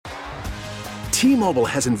T-Mobile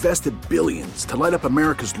has invested billions to light up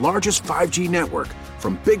America's largest 5G network,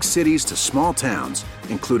 from big cities to small towns,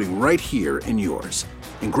 including right here in yours.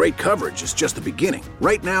 And great coverage is just the beginning.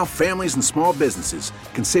 Right now, families and small businesses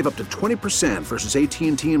can save up to 20% versus AT&T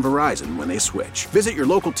and Verizon when they switch. Visit your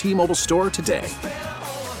local T-Mobile store today.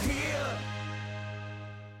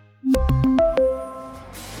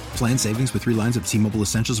 Plan savings with 3 lines of T-Mobile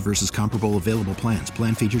Essentials versus comparable available plans.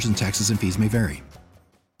 Plan features and taxes and fees may vary.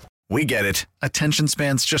 We get it. Attention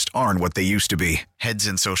spans just aren't what they used to be. Heads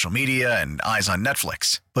in social media and eyes on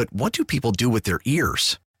Netflix. But what do people do with their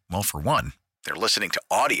ears? Well, for one, they're listening to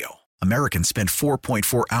audio. Americans spend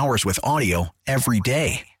 4.4 hours with audio every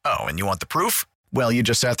day. Oh, and you want the proof? Well, you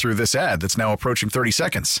just sat through this ad that's now approaching 30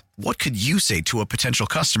 seconds. What could you say to a potential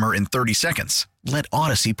customer in 30 seconds? Let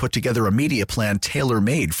Odyssey put together a media plan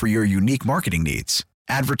tailor-made for your unique marketing needs.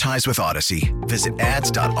 Advertise with Odyssey. Visit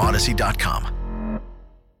ads.odyssey.com.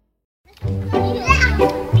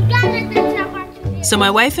 So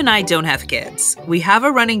my wife and I don't have kids. We have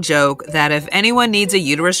a running joke that if anyone needs a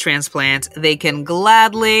uterus transplant, they can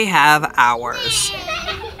gladly have ours.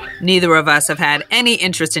 Neither of us have had any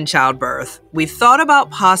interest in childbirth. We've thought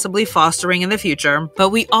about possibly fostering in the future, but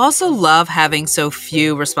we also love having so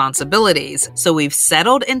few responsibilities. So we've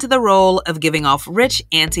settled into the role of giving off rich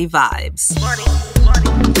auntie vibes.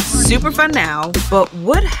 Super fun now, but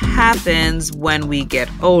what happens when we get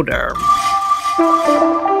older?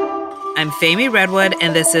 I'm Famie Redwood,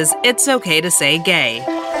 and this is It's Okay to Say Gay.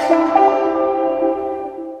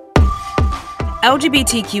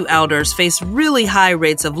 LGBTQ elders face really high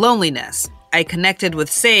rates of loneliness. I connected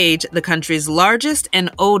with SAGE, the country's largest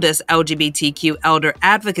and oldest LGBTQ elder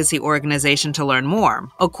advocacy organization, to learn more.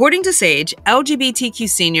 According to SAGE, LGBTQ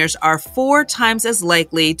seniors are 4 times as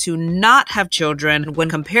likely to not have children when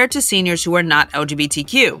compared to seniors who are not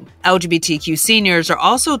LGBTQ. LGBTQ seniors are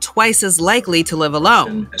also twice as likely to live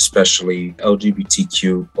alone. Especially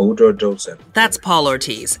LGBTQ older adults. That's Paul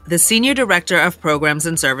Ortiz, the Senior Director of Programs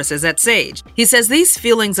and Services at SAGE. He says these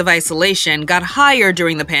feelings of isolation got higher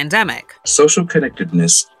during the pandemic. Social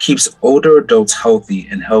connectedness keeps older adults healthy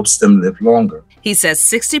and helps them live longer. He says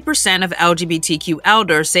 60% of LGBTQ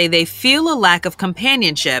elders say they feel a lack of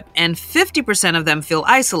companionship, and 50% of them feel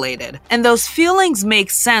isolated. And those feelings make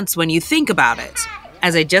sense when you think about it.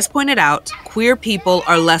 As I just pointed out, queer people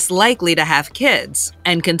are less likely to have kids.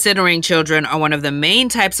 And considering children are one of the main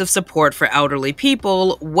types of support for elderly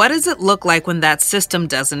people, what does it look like when that system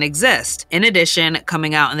doesn't exist? In addition,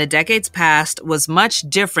 coming out in the decades past was much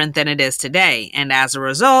different than it is today. And as a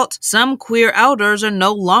result, some queer elders are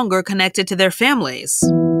no longer connected to their families.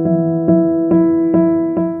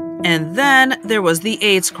 And then there was the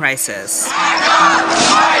AIDS crisis.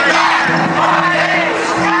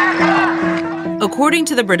 According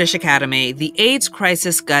to the British Academy, the AIDS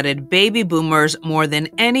crisis gutted baby boomers more than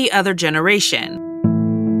any other generation.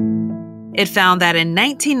 It found that in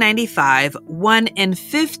 1995, 1 in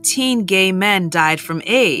 15 gay men died from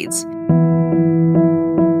AIDS.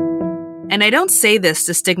 And I don't say this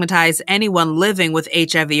to stigmatize anyone living with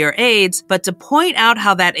HIV or AIDS, but to point out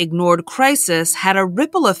how that ignored crisis had a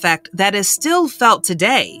ripple effect that is still felt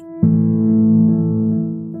today.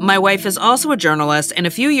 My wife is also a journalist, and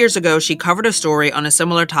a few years ago, she covered a story on a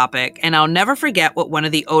similar topic, and I'll never forget what one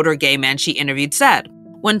of the older gay men she interviewed said.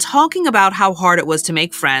 When talking about how hard it was to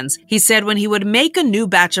make friends, he said when he would make a new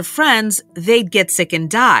batch of friends, they'd get sick and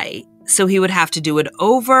die. So he would have to do it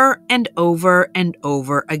over and over and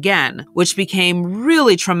over again, which became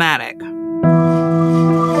really traumatic.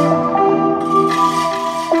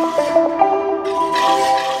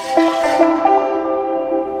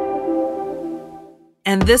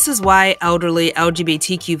 And this is why elderly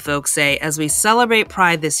LGBTQ folks say, as we celebrate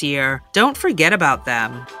Pride this year, don't forget about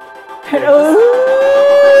them.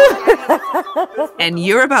 And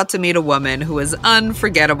you're about to meet a woman who is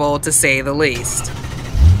unforgettable, to say the least.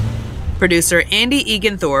 Producer Andy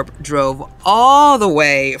Eganthorpe drove all the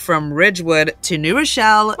way from Ridgewood to New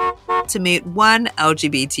Rochelle to meet one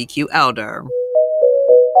LGBTQ elder.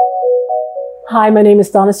 Hi, my name is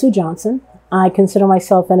Donna Sue Johnson. I consider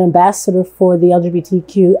myself an ambassador for the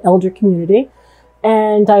LGBTQ elder community,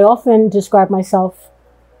 and I often describe myself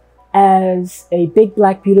as a big,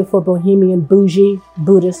 black, beautiful, bohemian, bougie,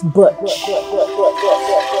 Buddhist butch.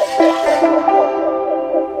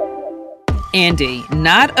 Andy,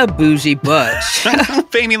 not a bougie butch.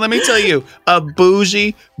 Famie, let me tell you, a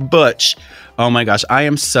bougie butch. Oh my gosh, I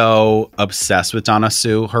am so obsessed with Donna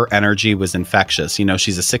Sue. Her energy was infectious. You know,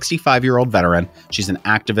 she's a 65-year-old veteran. She's an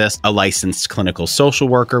activist, a licensed clinical social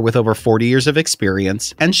worker with over 40 years of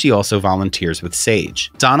experience, and she also volunteers with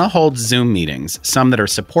SAGE. Donna holds Zoom meetings, some that are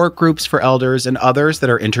support groups for elders and others that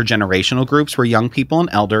are intergenerational groups where young people and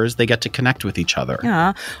elders, they get to connect with each other.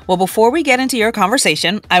 Yeah. Well, before we get into your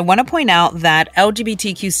conversation, I want to point out that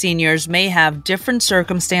LGBTQ seniors may have different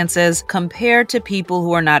circumstances compared to people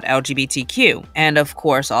who are not LGBTQ. And of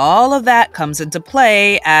course, all of that comes into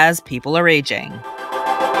play as people are aging.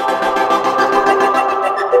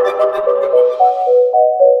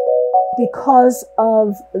 Because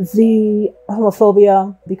of the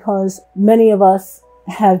homophobia, because many of us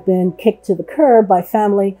have been kicked to the curb by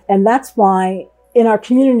family, and that's why in our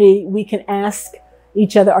community we can ask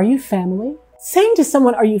each other, are you family? Saying to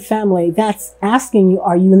someone, are you family? That's asking you,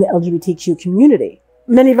 are you in the LGBTQ community?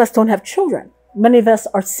 Many of us don't have children. Many of us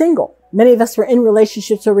are single. Many of us are in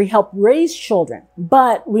relationships where we help raise children,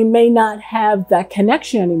 but we may not have that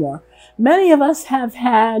connection anymore. Many of us have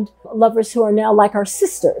had lovers who are now like our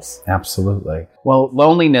sisters. Absolutely. Well,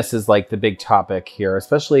 loneliness is like the big topic here,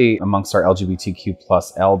 especially amongst our LGBTQ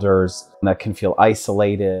plus elders that can feel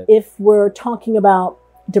isolated. If we're talking about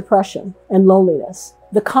depression and loneliness,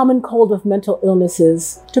 the common cold of mental illness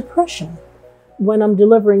is depression. When I'm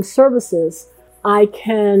delivering services, I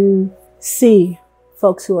can see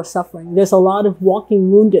folks who are suffering. There's a lot of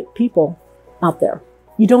walking wounded people out there.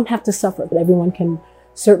 You don't have to suffer, but everyone can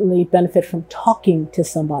certainly benefit from talking to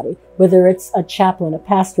somebody, whether it's a chaplain, a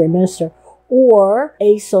pastor, a minister, or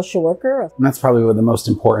a social worker. And that's probably one of the most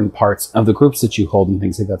important parts of the groups that you hold and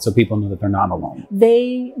things like that, so people know that they're not alone.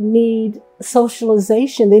 They need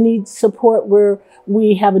socialization. They need support where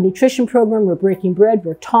we have a nutrition program. We're breaking bread.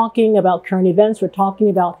 We're talking about current events. We're talking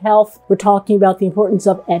about health. We're talking about the importance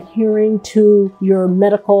of adhering to your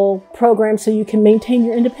medical program so you can maintain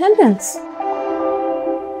your independence.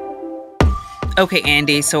 Okay,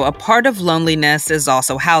 Andy, so a part of loneliness is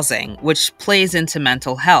also housing, which plays into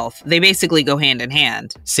mental health. They basically go hand in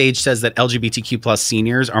hand. SAGE says that LGBTQ plus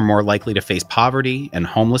seniors are more likely to face poverty and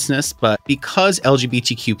homelessness, but because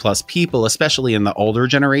LGBTQ plus people, especially in the older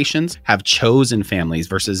generations, have chosen families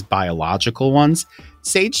versus biological ones,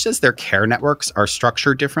 SAGE says their care networks are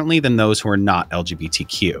structured differently than those who are not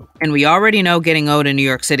LGBTQ. And we already know getting old in New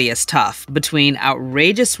York City is tough. Between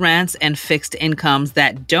outrageous rents and fixed incomes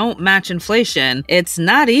that don't match inflation, it's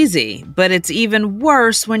not easy, but it's even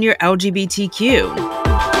worse when you're LGBTQ.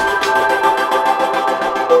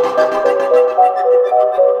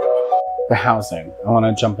 The housing. I want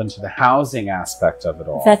to jump into the housing aspect of it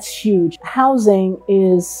all. That's huge. Housing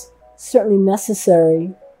is certainly necessary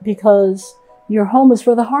because your home is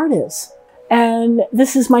where the heart is. And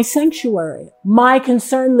this is my sanctuary. My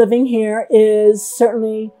concern living here is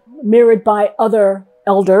certainly mirrored by other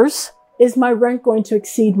elders. Is my rent going to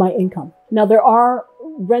exceed my income? Now, there are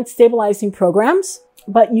rent stabilizing programs,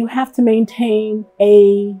 but you have to maintain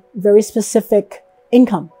a very specific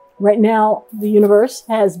income. Right now, the universe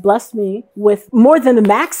has blessed me with more than the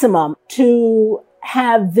maximum to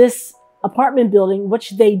have this apartment building,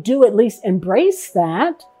 which they do at least embrace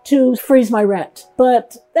that, to freeze my rent.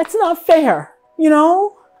 But that's not fair. You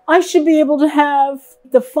know, I should be able to have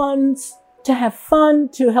the funds to have fun,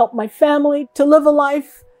 to help my family, to live a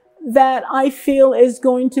life that I feel is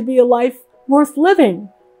going to be a life worth living.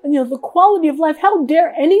 And, you know, the quality of life, how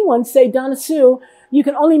dare anyone say, Donna Sue, you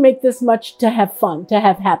can only make this much to have fun, to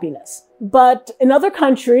have happiness. But in other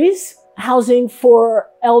countries, housing for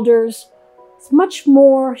elders is much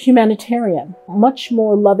more humanitarian, much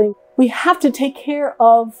more loving. We have to take care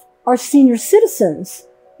of our senior citizens.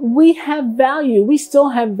 We have value. We still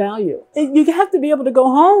have value. You have to be able to go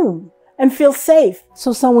home and feel safe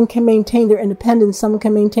so someone can maintain their independence, someone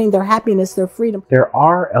can maintain their happiness, their freedom. There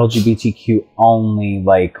are LGBTQ only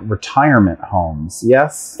like retirement homes,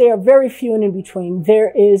 yes? There are very few and in between.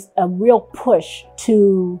 There is a real push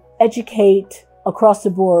to educate across the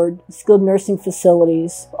board skilled nursing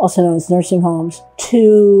facilities, also known as nursing homes,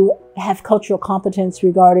 to have cultural competence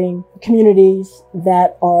regarding communities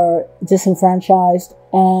that are disenfranchised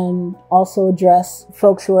and also address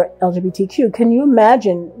folks who are LGBTQ. Can you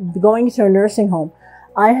imagine going to a nursing home?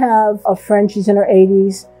 I have a friend, she's in her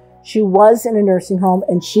 80s. She was in a nursing home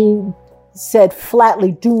and she said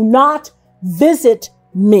flatly, do not visit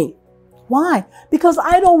me. Why? Because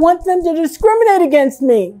I don't want them to discriminate against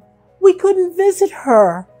me. We couldn't visit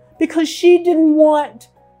her because she didn't want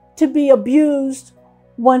to be abused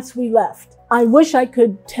once we left. I wish I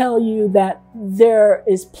could tell you that there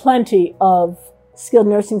is plenty of skilled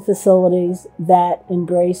nursing facilities that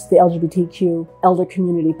embrace the LGBTQ elder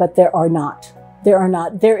community, but there are not. There are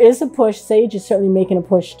not. There is a push. SAGE is certainly making a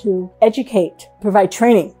push to educate, provide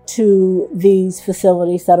training to these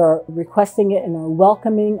facilities that are requesting it and are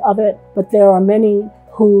welcoming of it. But there are many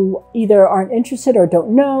who either aren't interested or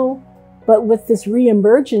don't know. But with this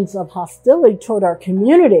reemergence of hostility toward our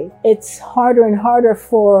community, it's harder and harder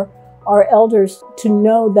for our elders to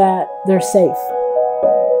know that they're safe.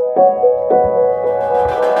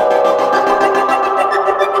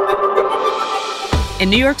 In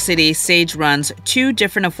New York City, SAGE runs 2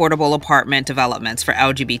 different affordable apartment developments for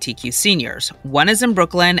LGBTQ seniors. One is in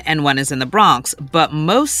Brooklyn and one is in the Bronx, but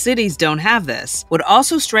most cities don't have this. What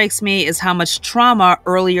also strikes me is how much trauma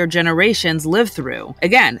earlier generations lived through.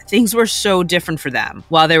 Again, things were so different for them.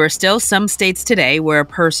 While there are still some states today where a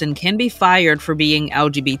person can be fired for being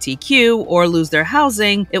LGBTQ or lose their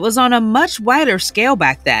housing, it was on a much wider scale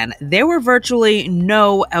back then. There were virtually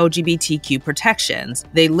no LGBTQ protections.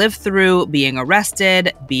 They lived through being arrested,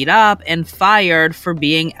 beat up, and fired for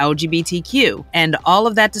being LGBTQ. And all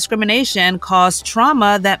of that discrimination caused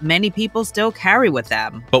trauma that many people still carry with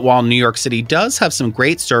them. But while New York City does have some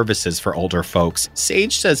great services for older folks,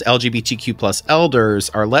 SAGE says LGBTQ plus elders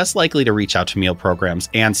are less likely to reach out to meal programs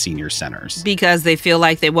and senior centers. Because they feel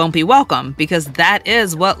like they won't be welcome, because that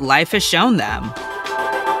is what life has shown them.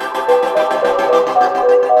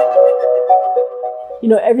 You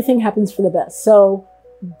know, everything happens for the best. So,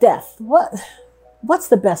 death. What's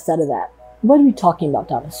the best out of that? What are we talking about,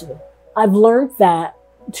 Donna Sue? I've learned that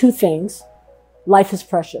 2 things. Life is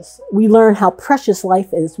precious. We learn how precious life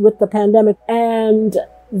is with the pandemic. And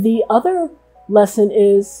the other lesson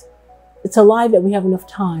is it's a lie that we have enough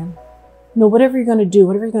time. You know, whatever you're going to do,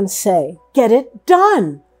 whatever you're going to say, get it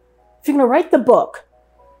done. If you're going to write the book,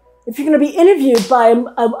 if you're going to be interviewed by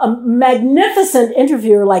a magnificent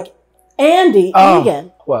interviewer like Andy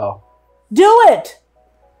Egan, Well, do it.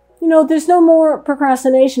 You know, there's no more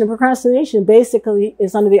procrastination. And procrastination basically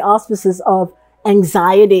is under the auspices of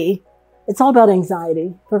anxiety. It's all about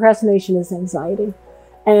anxiety. Procrastination is anxiety.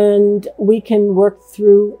 And we can work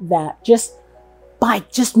through that just by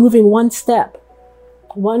just moving one step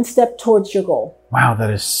towards your goal. wow, that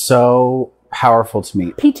is so powerful to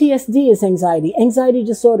me. PTSD is anxiety. Anxiety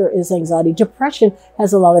disorder is anxiety. Depression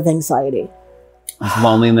has a lot of anxiety.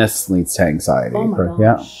 Loneliness leads to anxiety. Oh my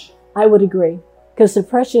Yeah. gosh. I would agree. Because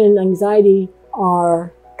depression and anxiety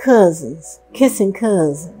are cousins, kissing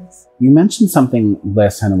cousins. You mentioned something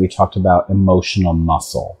last time that we talked about emotional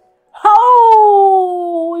muscle.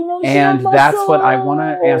 Oh, emotional And muscle. that's what I want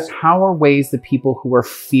to ask. How are ways that people who are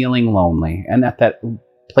feeling lonely and at that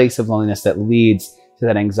place of loneliness that leads to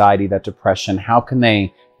that anxiety, that depression, how can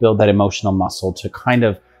they build that emotional muscle to kind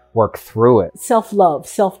of work through it? Self-love,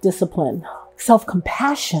 self-discipline,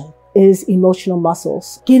 self-compassion is emotional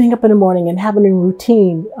muscles. Getting up in the morning and having a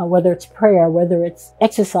routine, whether it's prayer, whether it's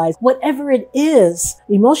exercise, whatever it is,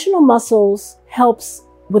 emotional muscles helps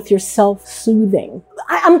with your self-soothing.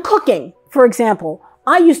 I'm cooking, for example.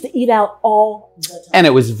 I used to eat out all the time. And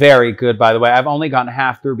it was very good, by the way. I've only gotten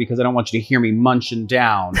half through because I don't want you to hear me munching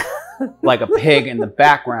down like a pig in the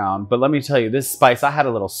background. But let me tell you, this spice, I had a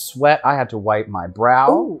little sweat. I had to wipe my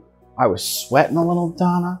brow. Ooh. I was sweating a little,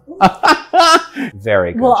 Donna.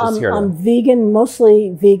 Very good. Well, Just hear I'm that. vegan,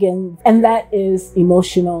 mostly vegan, and that is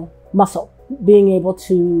emotional muscle. Being able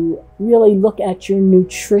to really look at your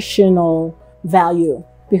nutritional value,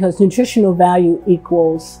 because nutritional value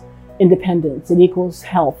equals independence, it equals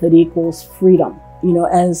health, it equals freedom. You know,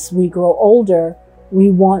 as we grow older, we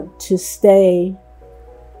want to stay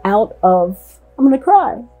out of, I'm going to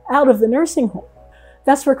cry, out of the nursing home.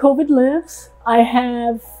 That's where COVID lives. I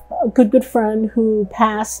have a good friend who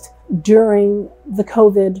passed during the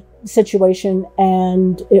COVID situation,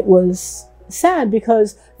 and it was sad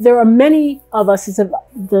because there are many of us,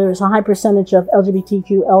 there's a high percentage of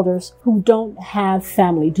LGBTQ elders who don't have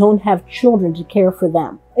family, don't have children to care for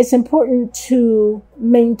them. It's important to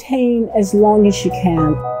maintain as long as you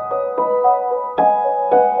can.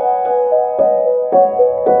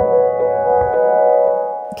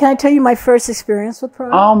 Can I tell you my first experience with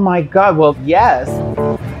Pride? Oh my God. Well, yes.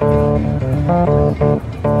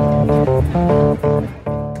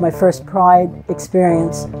 My first Pride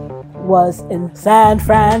experience was in San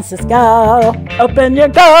Francisco. Open your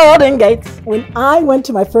golden gates. When I went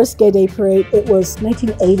to my first Gay Day Parade, it was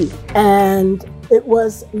 1980. And it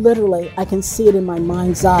was literally, I can see it in my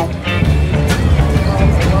mind's eye,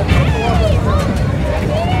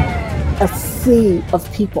 a sea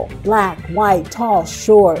of people. Black, white, tall,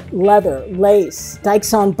 short, leather, lace,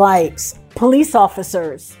 dykes on bikes, police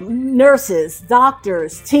officers, nurses,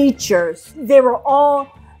 doctors, teachers. They were all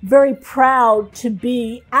very proud to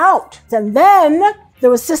be out. And then there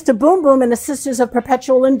was Sister Boom Boom and the Sisters of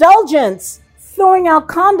Perpetual Indulgence. throwing out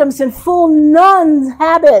condoms in full nun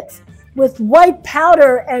habits with white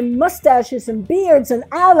powder and mustaches and beards and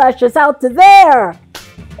eyelashes out to there.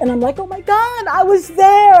 And I'm like, oh my God, I was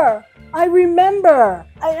there. I remember.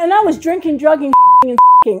 And I was drinking, drugging, and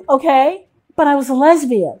okay? But I was a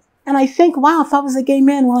lesbian. And I think, wow, if I was a gay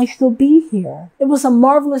man, will I still be here? It was a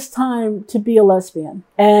marvelous time to be a lesbian.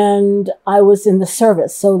 And I was in the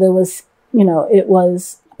service. So there was, it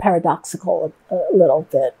was paradoxical a little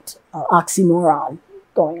bit, oxymoron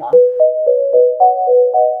going on.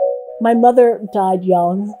 My mother died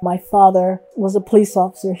young. My father was a police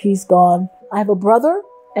officer. He's gone. I have a brother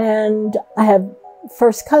and I have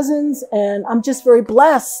first cousins, and I'm just very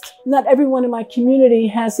blessed. Not everyone in my community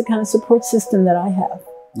has the kind of support system that I have.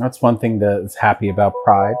 That's one thing that's happy about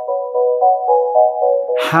Pride.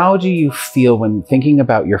 How do you feel when thinking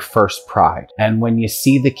about your first Pride and when you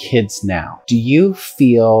see the kids now? Do you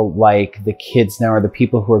feel like the kids now are the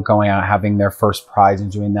people who are going out having their first Prides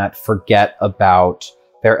and doing that forget about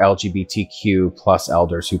their LGBTQ plus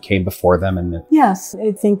elders who came before them? Yes,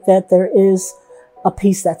 I think that there is a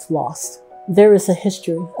piece that's lost. There is a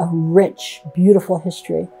history, a rich, beautiful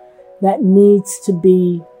history that needs to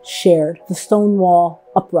be shared. The Stonewall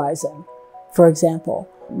Uprising, for example.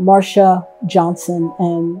 Marsha Johnson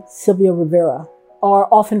and Sylvia Rivera are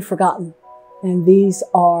often forgotten. And these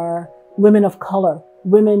are women of color,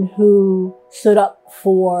 women who stood up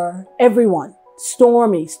for everyone.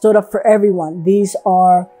 Stormy stood up for everyone. These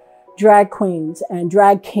are drag queens and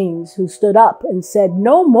drag kings who stood up and said,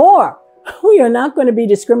 no more. We are not going to be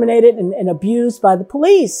discriminated and abused by the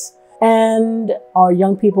police. And our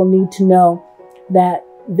young people need to know that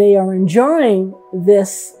they are enjoying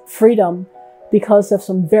this freedom because of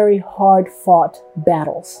some very hard-fought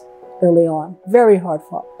battles early on. Very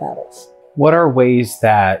hard-fought battles. What are ways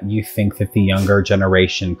that you think that the younger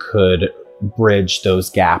generation could bridge those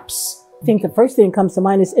gaps? I think the first thing that comes to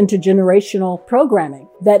mind is intergenerational programming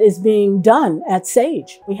that is being done at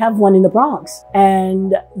SAGE. We have one in the Bronx,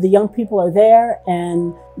 and the young people are there,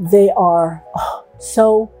 and they are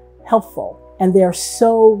so helpful, and they're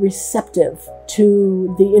so receptive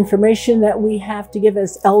to the information that we have to give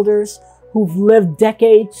as elders who've lived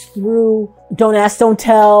decades through Don't Ask, Don't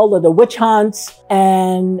Tell, or the witch hunts,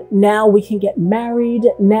 and now we can get married.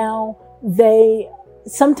 Now they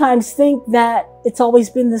sometimes think that it's always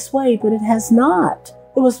been this way, but it has not.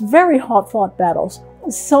 It was very hard-fought battles.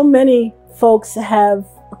 So many folks have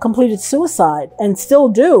completed suicide and still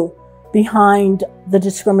do behind the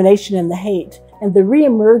discrimination and the hate. And the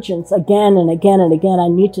reemergence again and again and again, I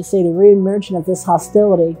need to say the reemergence of this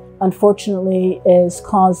hostility, unfortunately, is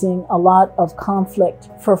causing a lot of conflict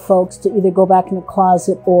for folks to either go back in the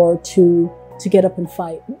closet or to get up and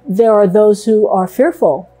fight. There are those who are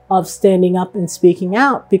fearful of standing up and speaking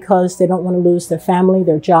out because they don't want to lose their family,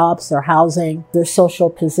 their jobs, their housing, their social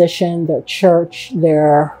position, their church,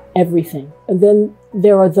 their everything. And then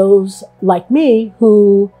there are those like me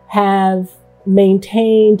who have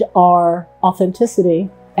maintained our authenticity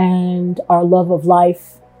and our love of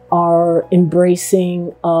life, our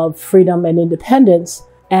embracing of freedom and independence.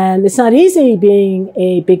 And it's not easy being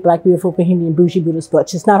a big, black, beautiful, bohemian, bougie, Buddhist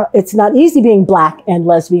butch. It's not easy being black and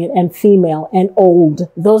lesbian and female and old.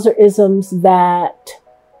 Those are isms that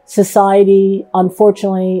society,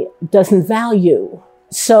 unfortunately, doesn't value.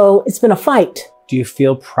 So it's been a fight. Do you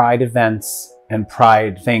feel Pride events and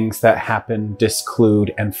Pride things that happen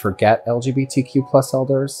disclude and forget LGBTQ plus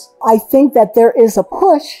elders? I think that there is a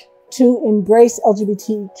push to embrace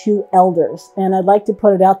LGBTQ elders. And I'd like to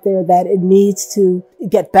put it out there that it needs to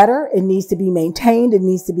get better. It needs to be maintained. It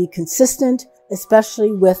needs to be consistent,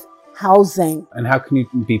 especially with housing. And how can you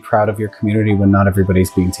be proud of your community when not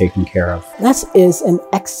everybody's being taken care of? That is an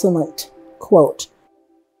excellent quote.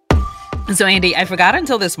 So, Andy, I forgot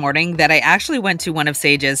until this morning that I actually went to one of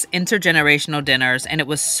SAGE's intergenerational dinners, and it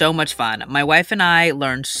was so much fun. My wife and I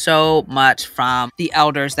learned so much from the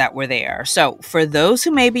elders that were there. So, for those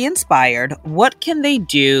who may be inspired, what can they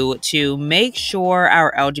do to make sure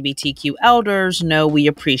our LGBTQ elders know we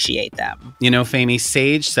appreciate them? You know, Femi,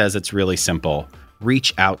 SAGE says it's really simple.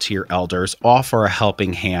 Reach out to your elders, offer a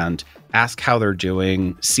helping hand, ask how they're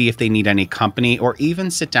doing, see if they need any company, or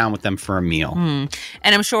even sit down with them for a meal. And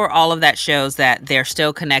I'm sure all of that shows that they're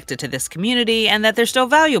still connected to this community and that they're still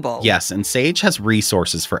valuable. Yes, and SAGE has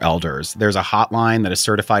resources for elders. There's a hotline that is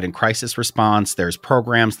certified in crisis response. There's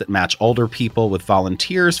programs that match older people with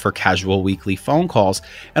volunteers for casual weekly phone calls,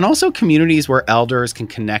 and also communities where elders can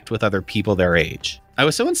connect with other people their age. I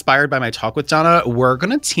was so inspired by my talk with Donna. We're going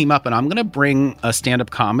to team up and I'm going to bring a stand-up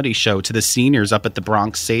comedy show to the seniors up at the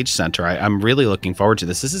Bronx Sage Center. I'm really looking forward to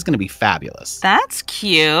this. This is going to be fabulous. That's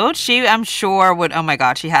cute. She, I'm sure, would, oh my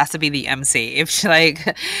God, she has to be the MC. If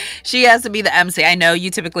she has to be the MC. I know you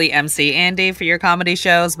typically MC, Andy, for your comedy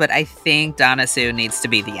shows, but I think Donna Sue needs to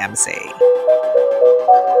be the MC.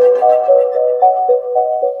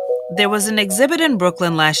 There was an exhibit in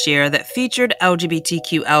Brooklyn last year that featured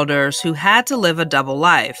LGBTQ elders who had to live a double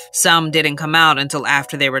life. Some didn't come out until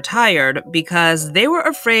after they retired because they were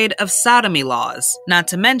afraid of sodomy laws. Not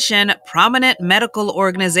to mention, prominent medical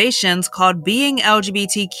organizations called being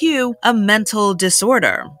LGBTQ a mental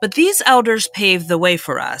disorder. But these elders paved the way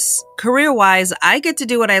for us. Career-wise, I get to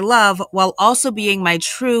do what I love while also being my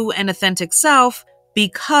true and authentic self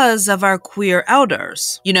because of our queer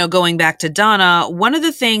elders. You know, going back to Donna, one of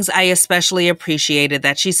the things I especially appreciated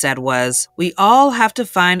that she said was, we all have to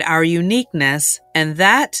find our uniqueness, and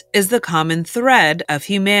that is the common thread of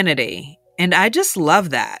humanity. And I just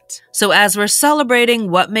love that. So as we're celebrating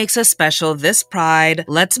what makes us special this Pride,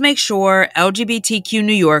 let's make sure LGBTQ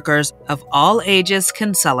New Yorkers of all ages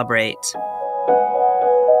can celebrate.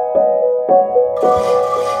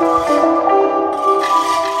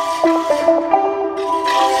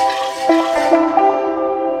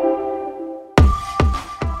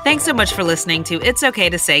 Thanks so much for listening to It's Okay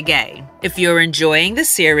to Say Gay. If you're enjoying the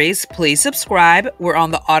series, please subscribe. We're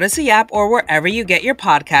on the Odyssey app or wherever you get your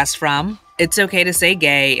podcasts from. It's Okay to Say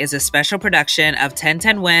Gay is a special production of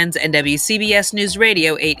 1010 Wins and WCBS News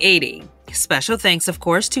Radio 880. Special thanks, of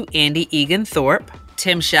course, to Andy Egan Thorpe.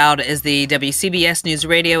 Tim Schaud is the WCBS News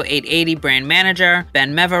Radio 880 brand manager.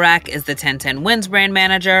 Ben Meverak is the 1010 Wins brand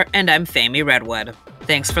manager. And I'm Fami Redwood.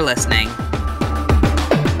 Thanks for listening.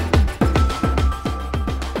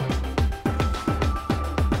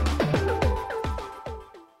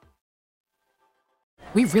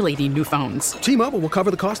 We really need new phones. T-Mobile will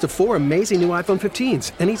cover the cost of 4 amazing new iPhone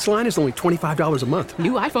 15s, and each line is only $25 a month.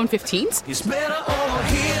 New iPhone 15s? It's better over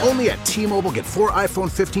here. Only at T-Mobile, get 4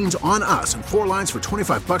 iPhone 15s on us and 4 lines for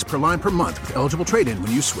 $25 per line per month with eligible trade-in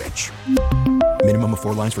when you switch. Minimum of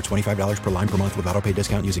 4 lines for $25 per line per month with autopay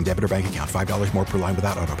discount using debit or bank account. $5 more per line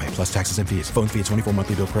without autopay, plus taxes and fees. Phone fee at 24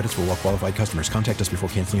 monthly bill credits for well-qualified customers. Contact us before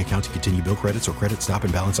canceling account to continue bill credits or credit stop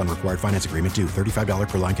and balance on required finance agreement due. $35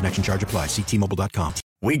 per line connection charge applies. See T-Mobile.com.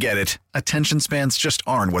 We get it. Attention spans just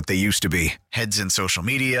aren't what they used to be. Heads in social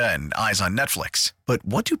media and eyes on Netflix. But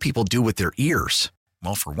what do people do with their ears?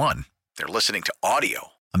 Well, for one, they're listening to audio.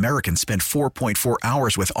 Americans spend 4.4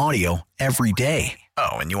 hours with audio every day.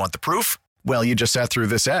 Oh, and you want the proof? Well, you just sat through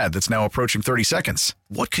this ad that's now approaching 30 seconds.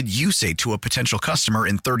 What could you say to a potential customer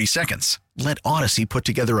in 30 seconds? Let Odyssey put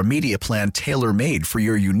together a media plan tailor-made for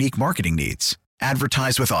your unique marketing needs.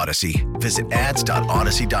 Advertise with Odyssey. Visit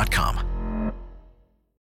ads.odyssey.com.